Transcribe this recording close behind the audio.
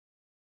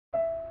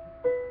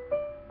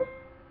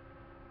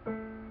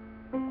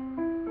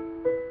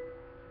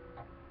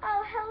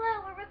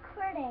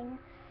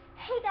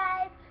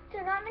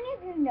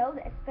know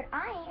this, but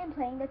I am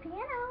playing the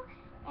piano,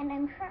 and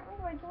I'm currently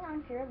working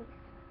on Fear Elise.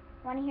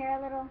 Want to hear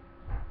a little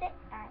bit?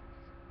 Alright.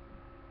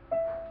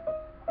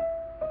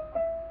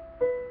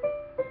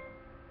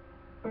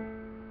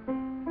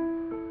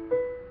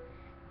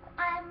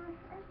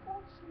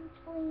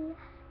 Unfortunately,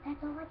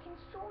 that's all I can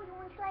show you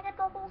until I get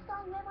the whole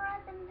song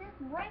memorized in this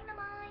brain of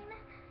mine.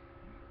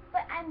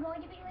 But I'm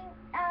going to be doing,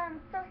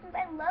 so since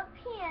I love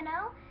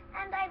piano,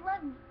 and I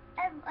like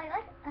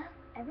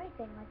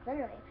everything, like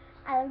literally.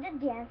 I love to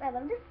dance, I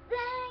love to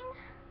sing,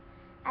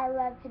 I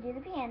love to do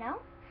the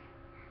piano,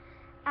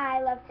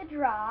 I love to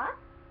draw,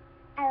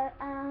 I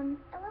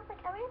love like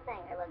everything.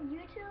 I love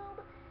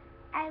YouTube,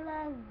 I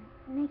love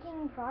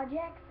making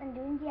projects and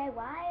doing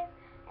DIYs,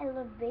 I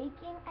love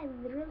baking, I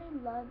literally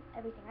love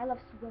everything. I love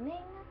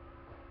swimming.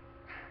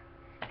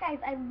 Guys,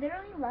 I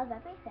literally love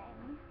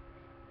everything.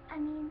 I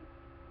mean,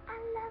 I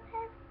love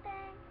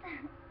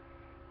everything.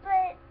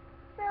 But,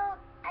 so,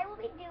 I will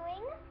be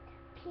doing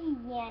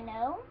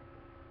piano,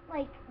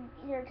 like,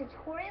 either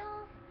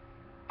tutorials,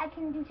 I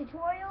can do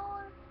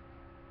tutorials,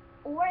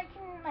 or I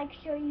can, like,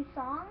 show you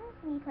songs,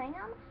 me playing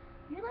them.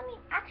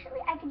 Actually,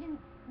 I could do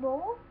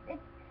both.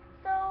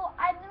 So,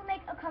 I'm going to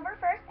make a cover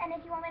first, and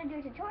if you want me to do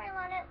a tutorial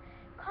on it,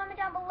 comment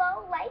down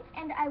below, like,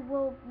 and I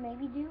will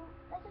maybe do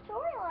a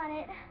tutorial on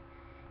it.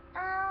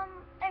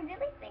 I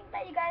really think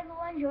that you guys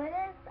will enjoy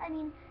this. I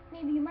mean,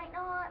 maybe you might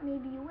not,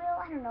 maybe you will,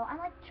 I don't know. I'm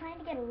like trying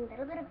to get a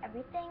little bit of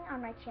everything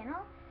on my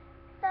channel,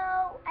 so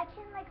I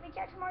can like reach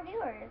out to more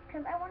viewers,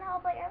 because I want to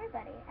help like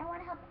everybody. I want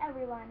to help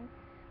everyone.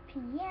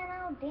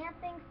 Piano,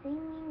 dancing,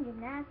 singing,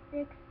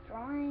 gymnastics,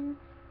 drawing.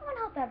 I want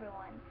to help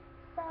everyone.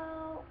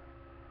 So,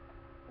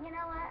 you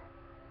know what?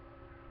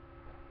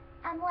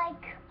 I'm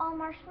like all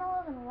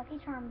marshmallows in a Lucky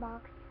Charm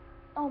box.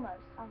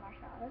 Almost all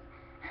marshmallows.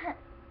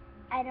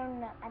 I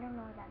don't know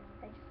what that means.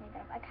 I just made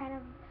that up.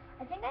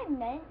 I think I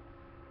meant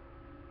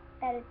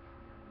that it's,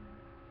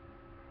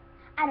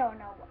 I don't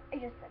know. I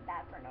just said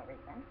that for no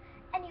reason.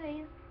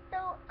 Anyways,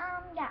 so,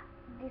 yeah,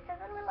 this is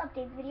a little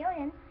updates video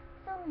again.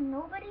 So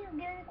nobody's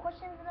giving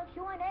questions in the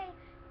Q&A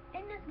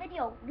in this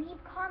video. Leave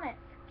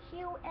comments.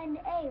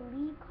 Q&A.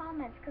 Leave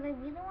comments, because I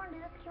really want to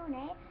do this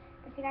Q&A.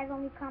 If you guys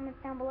don't leave comments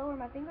down below where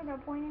my fingers are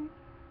pointing,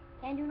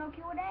 can't do no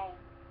Q&A.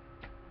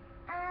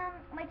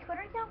 My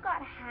Twitter account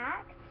got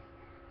hacked,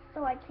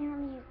 so I can't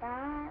really use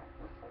that.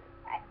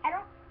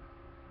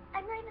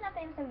 I'm not even a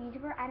famous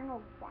YouTuber. I don't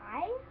know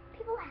why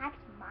people hacked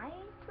my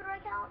Twitter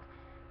account,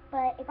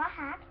 but it got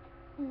hacked,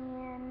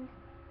 and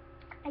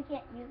I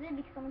can't use it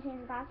because someone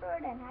changed the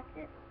password and hacked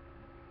it.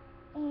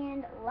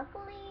 And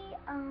luckily,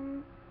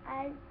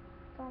 I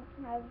don't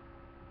have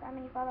that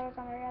many followers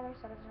on there either,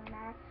 so it doesn't really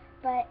matter.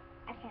 But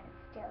I can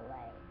still,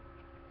 like,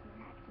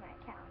 someone hacked my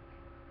account.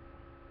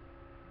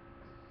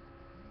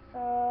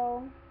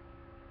 So,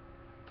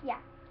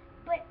 yeah.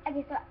 But,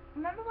 okay, so,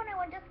 remember when I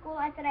went to school,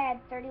 I said I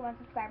had 31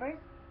 subscribers?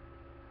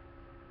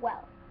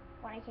 Well,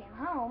 when I came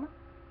home,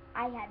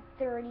 I had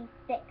 36.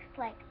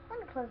 Like, let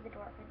me close the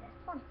door for this.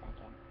 1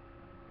 second.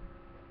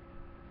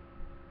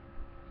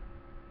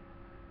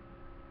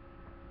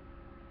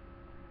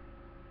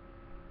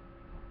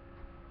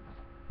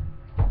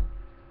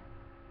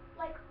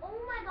 Like, oh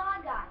my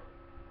god, guys.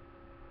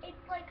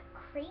 It's, like,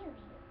 crazy.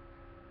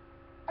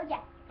 Oh,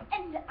 yeah.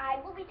 And I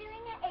will be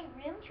doing a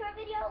room tour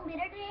video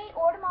later today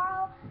or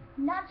tomorrow.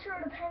 Not sure.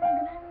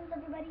 Depends,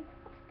 everybody.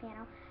 Oops,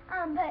 piano.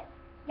 But,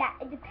 yeah,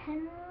 it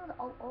depends.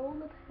 All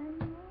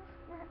depends.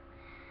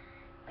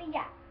 But,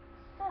 yeah.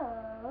 So,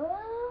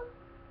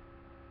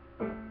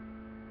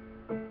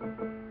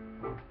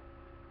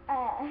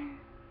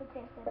 what's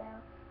this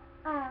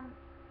about?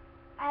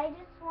 I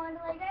just wanted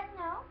to let you guys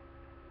know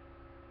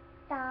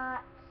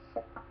that,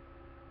 so,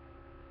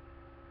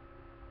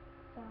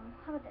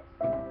 how about this?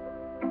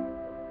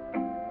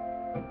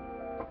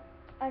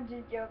 I'm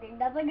just joking.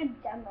 That's like a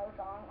demo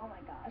song. Oh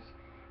my gosh.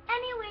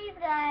 Anyways,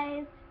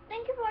 guys,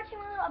 thank you for watching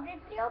my little update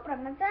video, but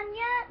I'm not done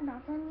yet.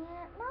 Not done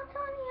yet. Not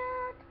done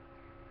yet.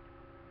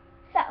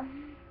 So,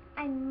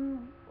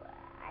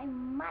 I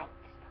might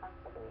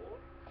possibly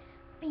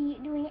be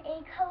doing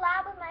a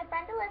collab with my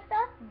friend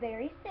Alyssa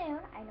very soon.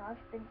 I know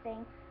I've been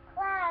saying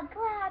collab,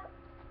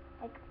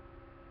 like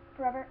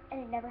forever,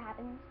 and it never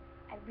happens.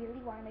 I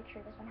really want to make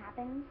sure this one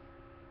happens.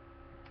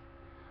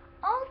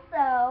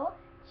 Also,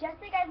 just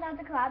so you guys know,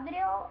 the collab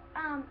video,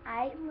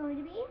 I am going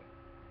to be,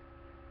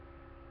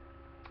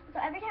 so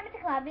every time it's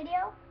a collab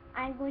video,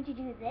 I'm going to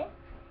do this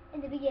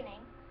in the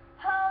beginning.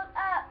 Hold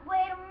up,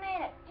 wait a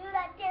minute, do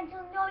that dance,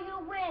 you'll know you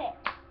win it.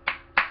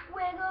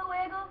 Wiggle,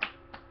 wiggle,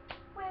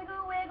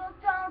 wiggle, wiggle,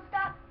 don't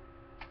stop,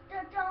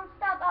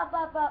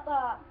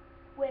 up.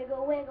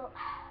 Wiggle, wiggle.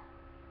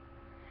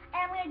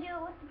 And I'm going to do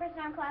it with the person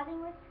I'm collabing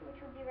with, which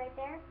will be right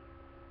there,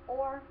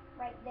 or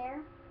right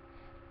there.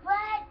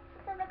 But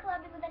since I'm not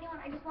collabing with anyone,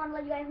 I just want to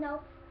let you guys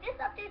know this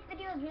updates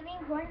video is really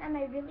important, and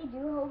I really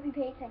do hope you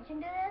pay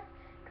attention to this,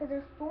 because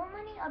there's so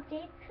many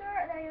updates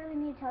here that I really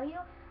need to tell you.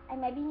 I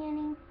might be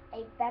getting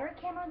a better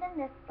camera than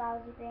this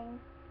lousy thing.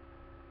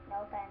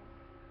 No offense.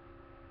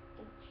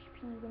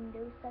 HP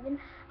Windows 7.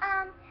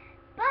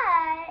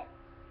 But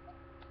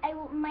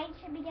might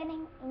should be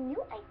getting a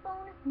new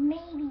iPhone.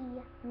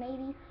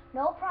 Maybe.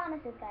 No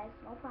promises, guys.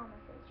 No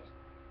promises. Just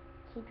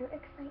keep your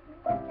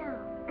excitement down.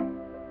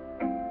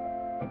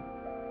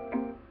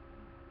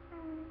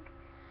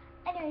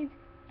 Anyways,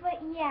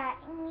 but yeah,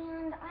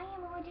 and I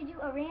am going to do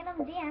a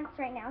random dance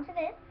right now to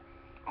this,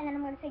 and then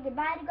I'm going to say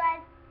goodbye to you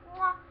guys.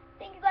 Mwah.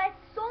 Thank you guys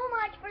so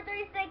much for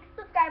 36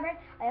 subscribers.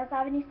 I also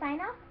have a new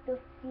sign off. You'll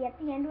see at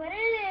the end what it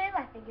is.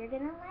 I think you're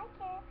going to like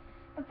it.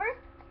 But first,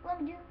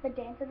 let me do the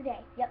dance of the day.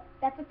 Yep,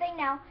 that's a thing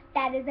now.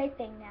 That is a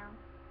thing now.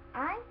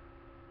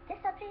 This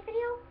update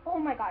video, oh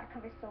my god, it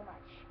covers so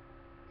much.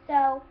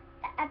 So,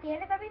 at the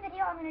end of every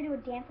video, I'm going to do a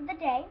dance of the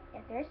day,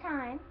 if there's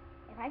time,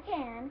 if I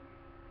can.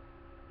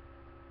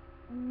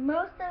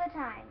 Most of the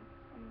time,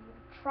 I'm going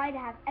to try to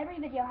have every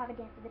video have a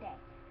dance of the day.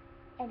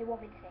 And it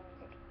won't be the same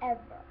music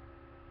ever.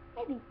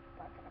 Maybe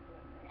once in a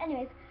blue moon.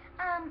 Anyways,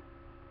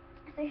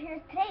 so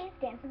here's today's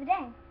dance of the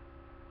day.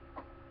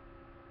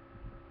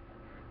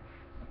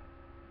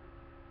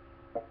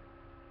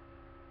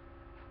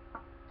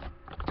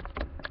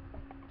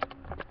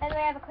 By the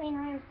way, I have a clean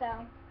room, so.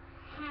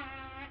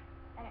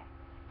 Okay.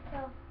 So,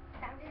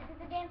 time to do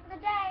the dance of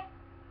the day.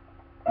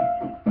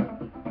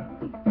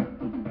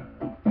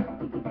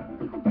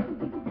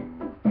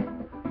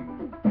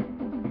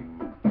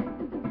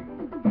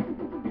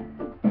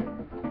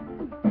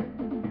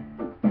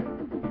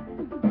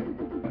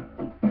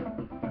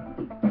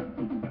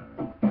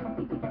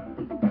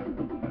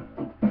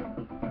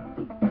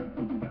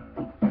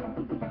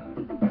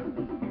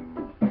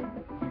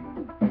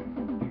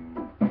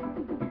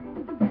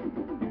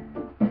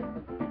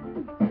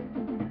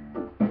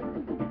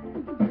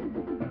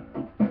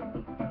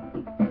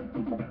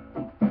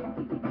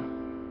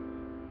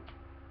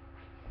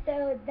 So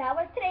that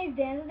was today's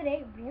dance of the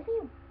day. Really?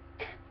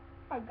 Oh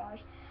my gosh.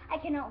 I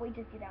cannot wait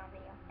to see that on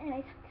video.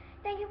 Anyways,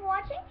 thank you for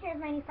watching. Here's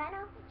my new sign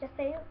off. Just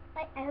say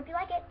I hope you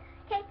like it.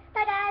 Okay,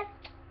 bye guys.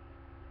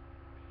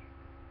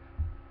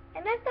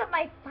 I messed up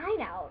my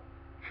sign out.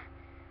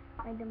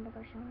 My dimples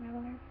are showing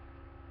everywhere.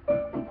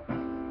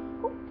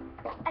 Ooh.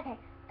 Okay,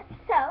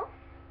 so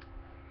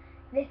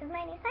this is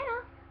my new sign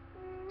off.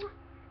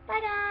 Bye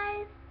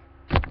guys.